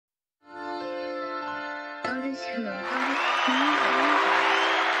Ain't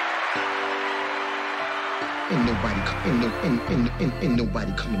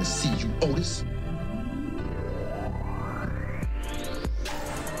nobody coming to see you, Otis.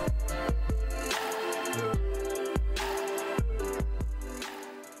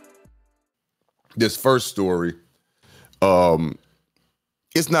 This first story,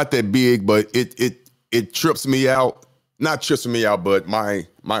 it's not that big, but it trips me out. Not trips me out, but my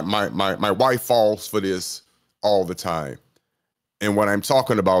wife falls for this all the time. And what I'm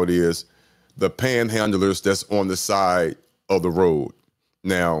talking about is the panhandlers that's on the side of the road.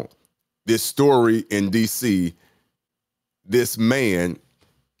 Now, this story in DC, this man,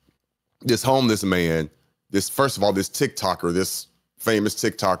 this homeless man, first of all, this TikToker, this famous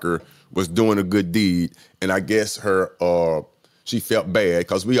TikToker was doing a good deed. And I guess she felt bad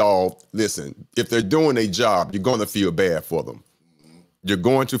because we all, listen, if they're doing a job, you're going to feel bad for them. You're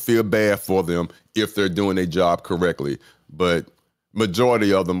going to feel bad for them if they're doing a job correctly. But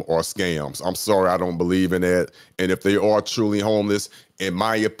majority of them are scams. I'm sorry, I don't believe in that. And if they are truly homeless, in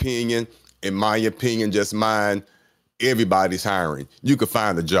my opinion, just mine, everybody's hiring. You could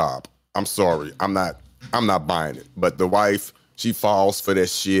find a job. I'm sorry, I'm not buying it. But the wife, she falls for that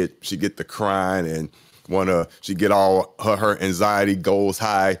shit. She get the crying and she get all her anxiety goes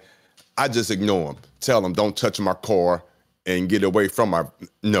high. I just ignore them. Tell them, don't touch my car and get away from my,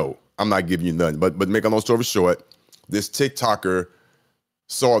 no, I'm not giving you nothing. But make a long story short, this TikToker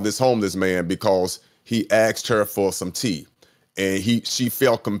saw this homeless man because he asked her for some tea, and she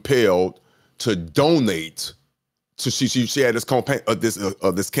felt compelled to donate. So she had this campaign, a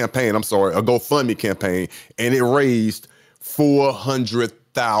GoFundMe campaign, and it raised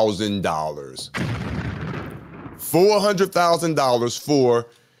 $400,000. $400,000 for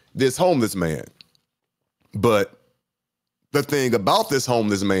this homeless man. But the thing about this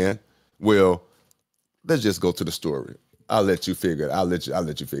homeless man, well, let's just go to the story. I'll let you figure it. I'll let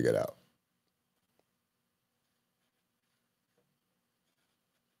you figure it out.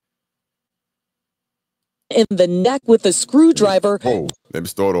 In the neck with a screwdriver. Oh, let me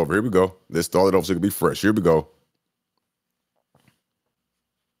start over. Here we go. Let's start it over so it can be fresh. Here we go.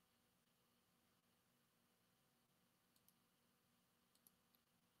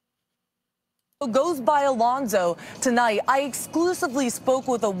 Goes by Alonzo tonight. I exclusively spoke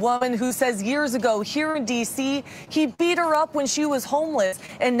with a woman who says years ago here in D.C., he beat her up when she was homeless,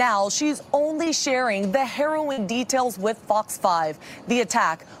 and now she's only sharing the harrowing details with Fox 5. The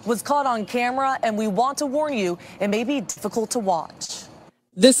attack was caught on camera, and we want to warn you, it may be difficult to watch.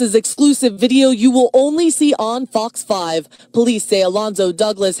 This is exclusive video you will only see on Fox 5. Police say Alonzo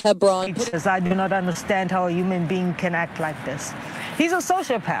Douglas Hebron. I do not understand how a human being can act like this. He's a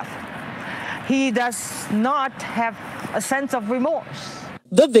sociopath. He does not have a sense of remorse.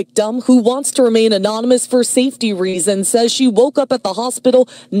 The victim, who wants to remain anonymous for safety reasons, says she woke up at the hospital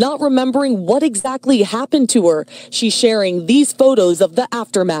not remembering what exactly happened to her. She's sharing these photos of the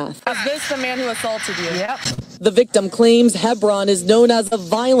aftermath. Is this the man who assaulted you? Yep. The victim claims Hebron is known as a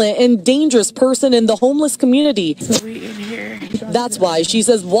violent and dangerous person in the homeless community. That's why she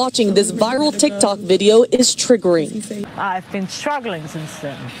says watching this viral TikTok video is triggering. I've been struggling since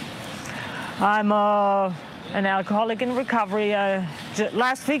then. I'm an alcoholic in recovery.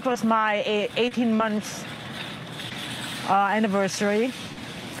 Last week was my 18 months anniversary.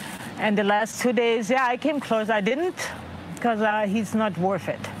 And the last 2 days, yeah, I came close. I didn't because he's not worth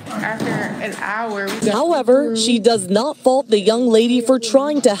it. After an hour. However, she does not fault the young lady for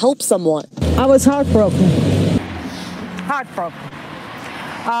trying to help someone. I was heartbroken. Heartbroken.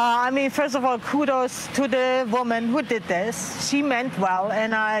 I mean, first of all, kudos to the woman who did this. She meant well,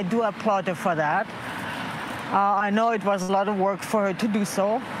 and I do applaud her for that. I know it was a lot of work for her to do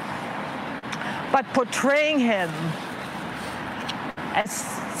so. But portraying him as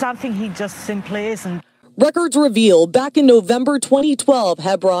something he just simply isn't. Records reveal back in November 2012,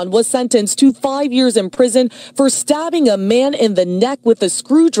 Hebron was sentenced to 5 years in prison for stabbing a man in the neck with a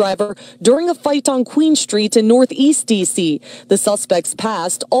screwdriver during a fight on Queen Street in Northeast D.C. The suspect's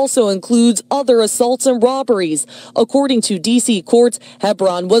past also includes other assaults and robberies. According to D.C. courts,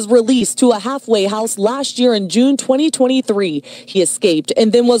 Hebron was released to a halfway house last year in June 2023. He escaped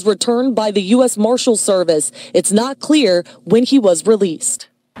and then was returned by the U.S. Marshal Service. It's not clear when he was released.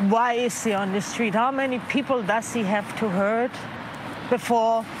 Why is he on the street? How many people does he have to hurt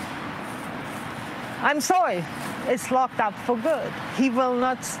before? I'm sorry, it's locked up for good. He will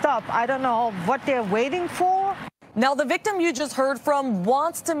not stop. I don't know what they're waiting for. Now, the victim you just heard from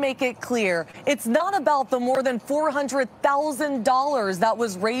wants to make it clear it's not about the more than $400,000 that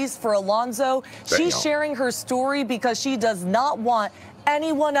was raised for Alonzo. She's sharing her story because she does not want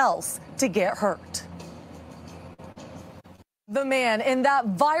anyone else to get hurt. The man in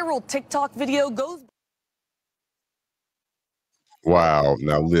that viral TikTok video goes. Wow.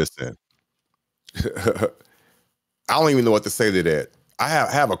 Now listen. I don't even know what to say to that. I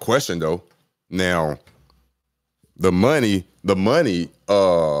have a question though. Now, the money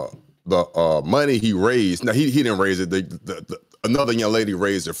he raised. Now he didn't raise it. Another young lady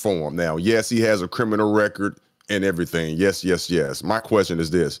raised it for him. Now, yes, he has a criminal record and everything. Yes, yes, yes. My question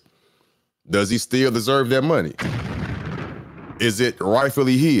is this: does he still deserve that money? Is it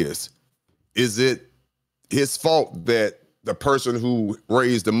rightfully his? Is it his fault that the person who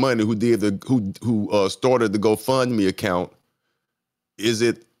raised the money, who started the GoFundMe account, is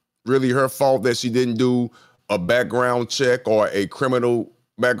it really her fault that she didn't do a background check or a criminal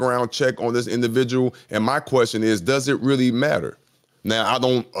background check on this individual? And my question is, does it really matter? Now, I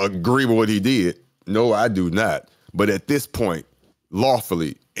don't agree with what he did. No, I do not. But at this point,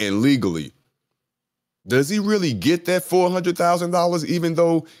 lawfully and legally, does he really get that $400,000, even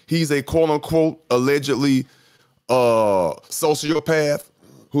though he's a quote-unquote allegedly sociopath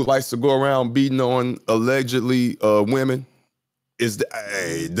who likes to go around beating on allegedly women?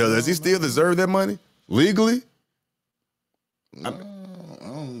 Does he still deserve that money legally? I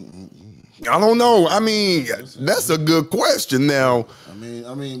don't know. I mean, that's a good question. Now, I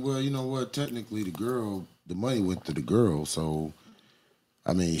mean, well, you know what? Technically, the money went to the girl, so.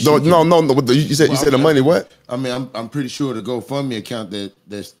 I mean, no. You said the money. What? I mean, I'm pretty sure the GoFundMe account that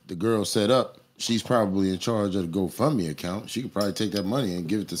the girl set up, she's probably in charge of the GoFundMe account. She could probably take that money and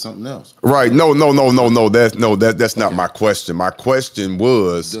give it to something else. Right? No. That's not my question. My question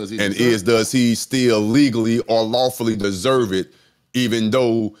was does he still legally or lawfully deserve it, even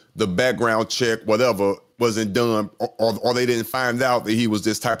though the background check, whatever, wasn't done, or they didn't find out that he was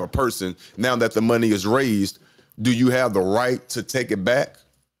this type of person? Now that the money is raised, do you have the right to take it back?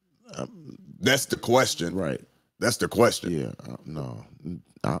 That's the question. Right. That's the question. Yeah. No,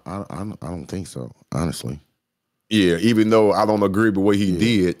 I don't think so, honestly. Yeah, even though I don't agree with what he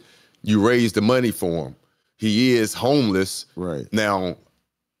did, you raised the money for him. He is homeless. Right. Now,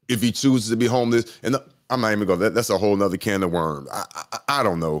 if he chooses to be homeless, and I'm not even going to, that's a whole nother can of worms. I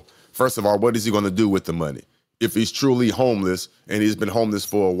don't know. First of all, what is he going to do with the money? If he's truly homeless and he's been homeless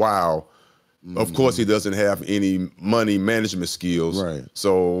for a while, of course, he doesn't have any money management skills. Right.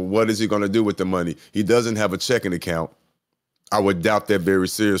 So what is he going to do with the money? He doesn't have a checking account. I would doubt that very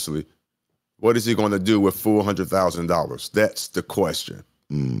seriously. What is he going to do with $400,000? That's the question.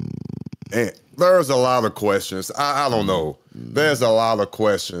 And there's a lot of questions. I don't know. There's a lot of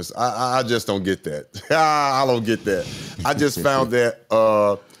questions. I just don't get that. I don't get that. I just found that.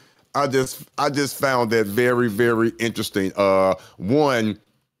 I just found that very, very interesting. One.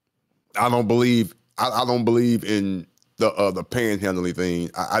 I don't believe in the panhandling thing.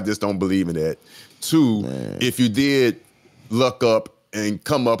 I just don't believe in that. Two, if you did luck up and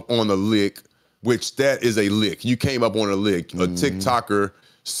come up on a lick, which that is a lick. You came up on a lick. A TikToker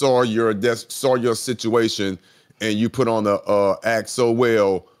saw your situation and you put on the act so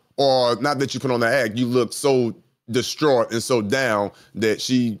well, or not that you put on the act, you looked so distraught and so down that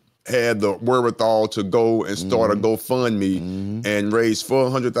she had the wherewithal to go and start a GoFundMe and raise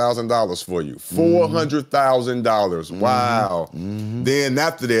 $400,000 for you. $400,000. Wow. Then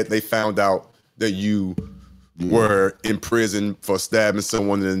after that, they found out that you were in prison for stabbing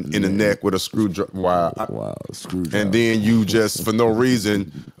someone in the neck with a screwdriver. Wow. Screwdriver. And then you just, for no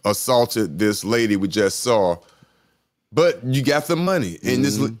reason, assaulted this lady we just saw. But you got the money. And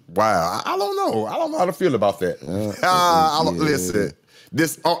this, wow. I don't know. I don't know how to feel about that. Listen.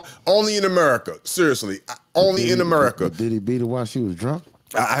 This only in America. Seriously, only in America. Did he beat her while she was drunk?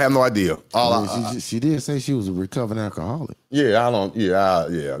 I have no idea. She did say she was a recovering alcoholic. Yeah, I don't.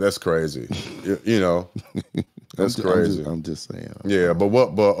 Yeah, that's crazy. you know, that's crazy. I'm just saying. Yeah, but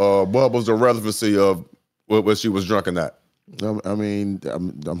what was the relevancy of what she was drunk in that? I mean,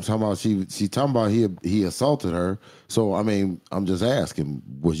 I'm talking about she talking about he assaulted her. So I mean, I'm just asking,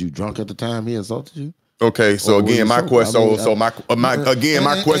 was you drunk at the time he assaulted you? Okay, so again, my question. My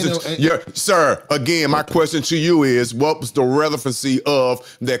question, sir. Again, my question to you is: what was the relevancy of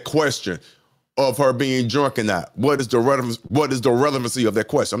that question, of her being drunk or not? What is the relevancy of that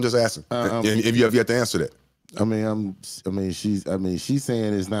question? I'm just asking. If you have yet to answer that. She's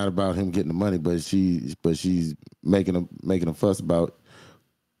saying it's not about him getting the money, but she's making a fuss about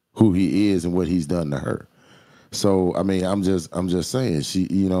who he is and what he's done to her. So I mean, I'm just saying she,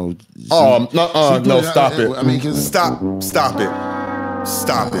 you know. No, stop it. I mean, stop it.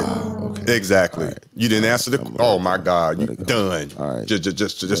 Okay. Exactly. Right. You didn't answer the. Oh my God, you done. All right.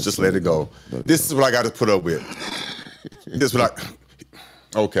 Just let it go. This is what I got to put up with.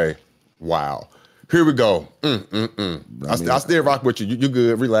 Okay. Wow. Here we go. I still rock with you. You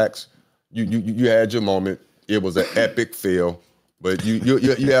good? Relax. You had your moment. It was an epic fail, but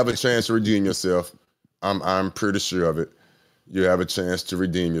you have a chance to redeem yourself. I'm pretty sure of it. You have a chance to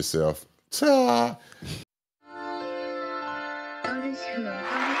redeem yourself. Ta.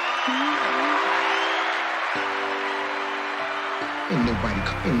 Ain't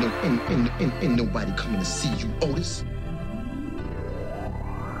nobody coming to see you, Otis.